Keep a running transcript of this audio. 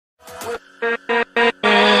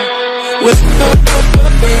Oh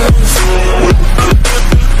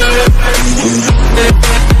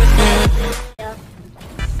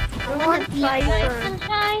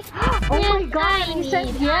my god, he said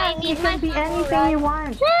yes, he can be anything you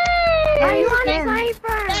want. I want a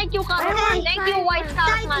sniper! Thank you, Karoteman. Thank you, White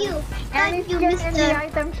Karoteman. Any skin in the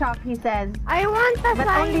item shop, he says. I want a But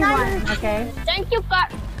only one, okay? Thank you, I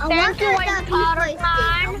White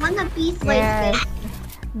Karoteman. want a piece Yes.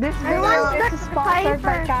 This video is sponsored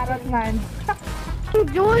by Karoteman.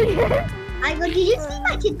 Julian! Did you see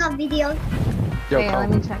my TikTok video? Okay, let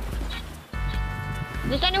me check.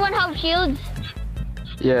 Does anyone have shields?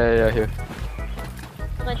 Yeah, here.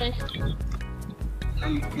 Okay, thanks.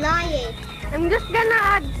 I'm flying. I'm just gonna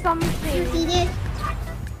add You something. see this?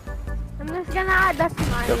 I'm just gonna add a Yo,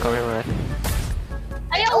 smile. come here, man.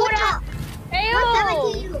 Ayaw, Oh, wala! What's happened to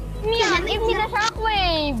Ayaw! you? Mia, give me the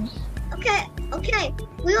shockwaves! Okay.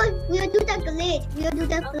 We'll do the glitch. We'll do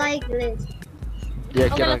the fly glitch. Yeah,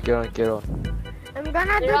 get on. I'm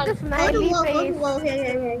gonna do the Go to smiley wall, go to face. wall.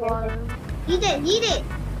 Here. Wall. Eat it.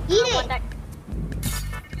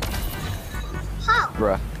 How?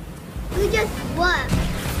 Bruh. You just won.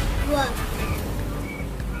 Wait.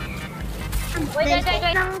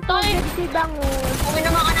 Nang Tol, tubig si Bangus.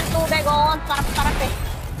 uminom ako ng tubig, oh. Sarap-sarap eh.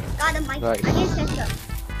 God almighty. Nice. I just said so.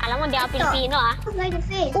 Alam mo, hindi ako Pilipino ah. Like the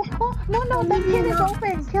face. Oh, no, that kid is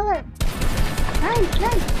open. Kill it. Nice.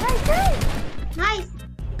 Nice.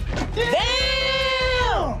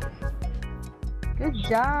 Good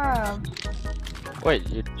job. Wait,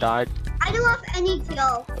 you died? I don't have any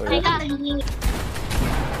kill. Oh, I yeah.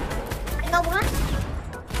 got one.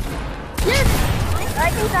 Yes!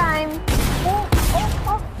 Writing time. Oh.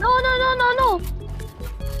 No.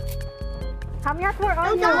 Hamyat, where are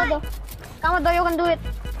Don't you? die. Kamado, you can do it.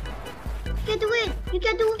 You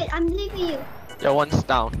can do it. I'm leaving you. Yeah, one's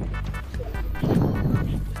down.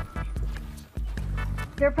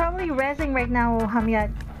 They're probably rezzing right now,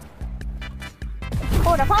 Hamyat.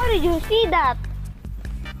 Oh, how did you see that?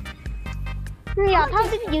 Mia, how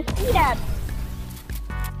did you see that?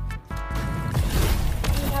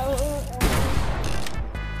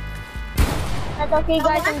 That's okay,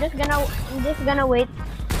 guys. I'm just gonna wait.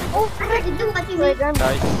 Oh, I can do what you Wait, need.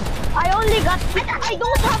 Nice. I only got. I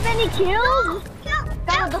don't have any kills.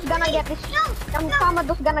 Kamado's gonna get this.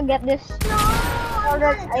 Kamado's gonna get this.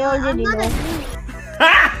 I already know.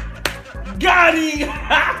 Got him!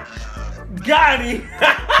 Got him!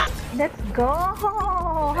 Let's go.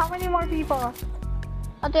 How many more people?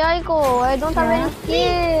 Ate Aiko, I don't have any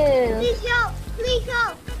skills. Please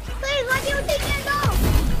help! Please, what do you think you know?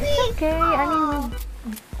 Please. Okay, I mean,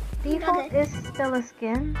 default is still a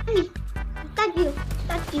skin. That's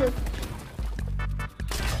you.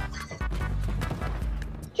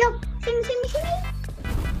 Help! Sing.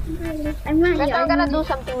 I'm not But here. I'm gonna do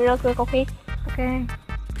something real quick, okay? Okay.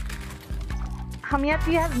 Hamyat,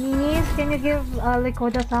 do you have minis? Can you give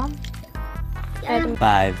Likoda some?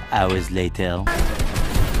 5 hours later.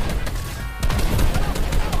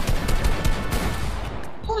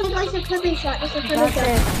 Oh my god, it's a perfect shot. That's it.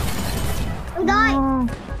 Oh, die! Oh.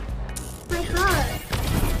 My heart.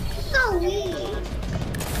 It's so weak.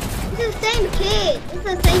 It's the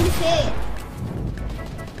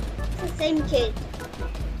same kid.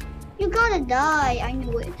 You gotta die. I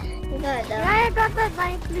knew it. You gotta die. I got the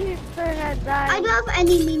knife, please, sir. I don't have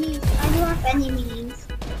any minis.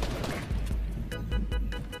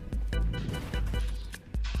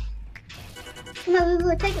 Come on, we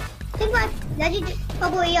will take it. Take my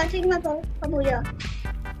bubble ear. Take my bubble ear.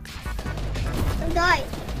 Don't die.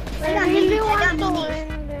 I got minis.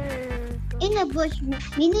 In the bush.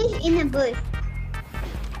 Minis in the bush.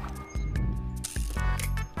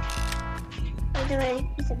 By the way,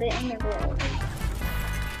 it's a bit in the bush.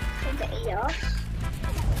 Take the ear.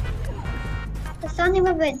 The sun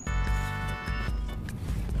never win.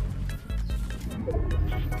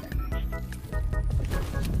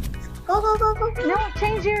 Go. No,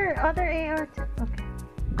 change your other AR. Okay.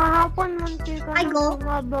 Kahapon munti ka I go.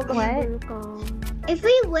 Mabagabal ka. If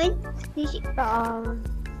we win, if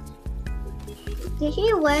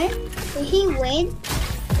he win,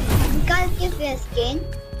 we gotta give you a skin.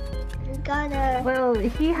 We gotta. Well,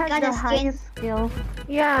 he has Got the a skin. highest skill.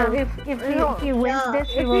 Yeah. So if he wins Yeah. this,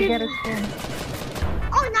 he If will he- get a skin.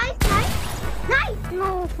 Oh, nice.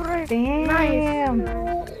 No, frick. Damn.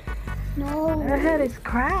 No. Her head is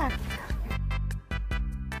cracked.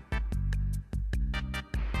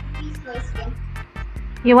 Beast boy skin.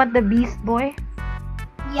 You want the Beast Boy?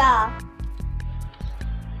 Yeah.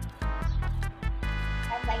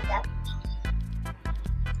 I like that.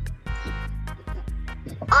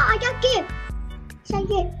 Oh, I got gift.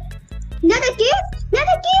 Another gift.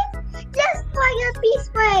 Just like a peace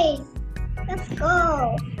race. Let's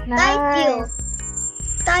go. Nice.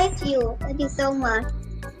 Thank you. Thank you so much.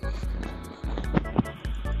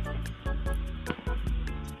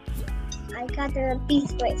 I got the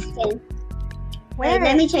peace race skin. Where? Wait,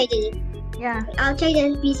 let me trade it. Yeah. I'll trade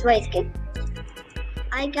the peace race skin.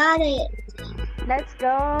 I got it. Let's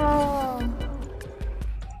go.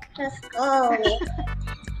 Let's go.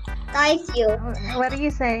 Thank you. What do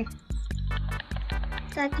you say?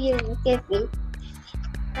 Thank you, give me.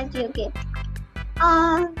 Thank you, give.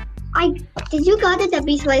 Did you got it the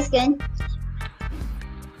beast race skin?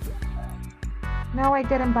 No, I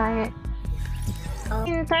didn't buy it. Oh.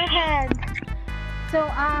 It's our head. So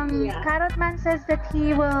Yeah. Karoteman says that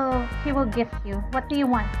he will gift you. What do you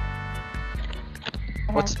want?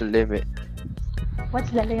 What's the limit?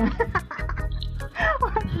 What's the limit?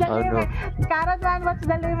 What's the I don't limit? Karoteman, what's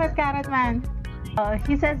the limit, Karoteman? Oh,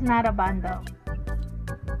 he says not a bundle.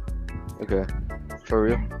 Okay. For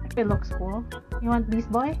real? It looks cool. You want Beast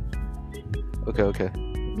Boy? Okay, okay.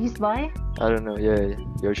 Beast Boy? I don't know. Yeah, yeah.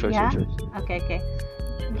 Your choice, Yeah? your choice. Okay, okay.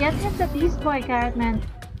 Get him the Beast Boy, Karoteman.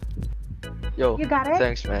 Yo, You got it?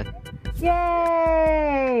 thanks, man.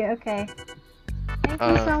 Yay! Okay. Thank you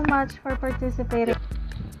Uh, so much for participating.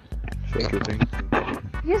 Thank you, thank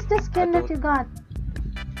you. Use the skin that you got.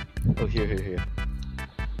 Oh, here.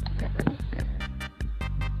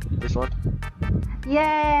 This one?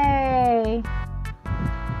 Yay!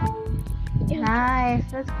 Nice,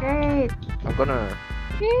 that's great. I'm gonna,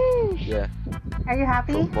 Sheesh. yeah, Are you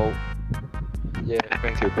happy? promote. Yeah,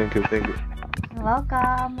 thank you. You're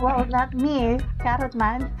welcome. Well, not me,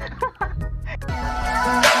 Karoteman.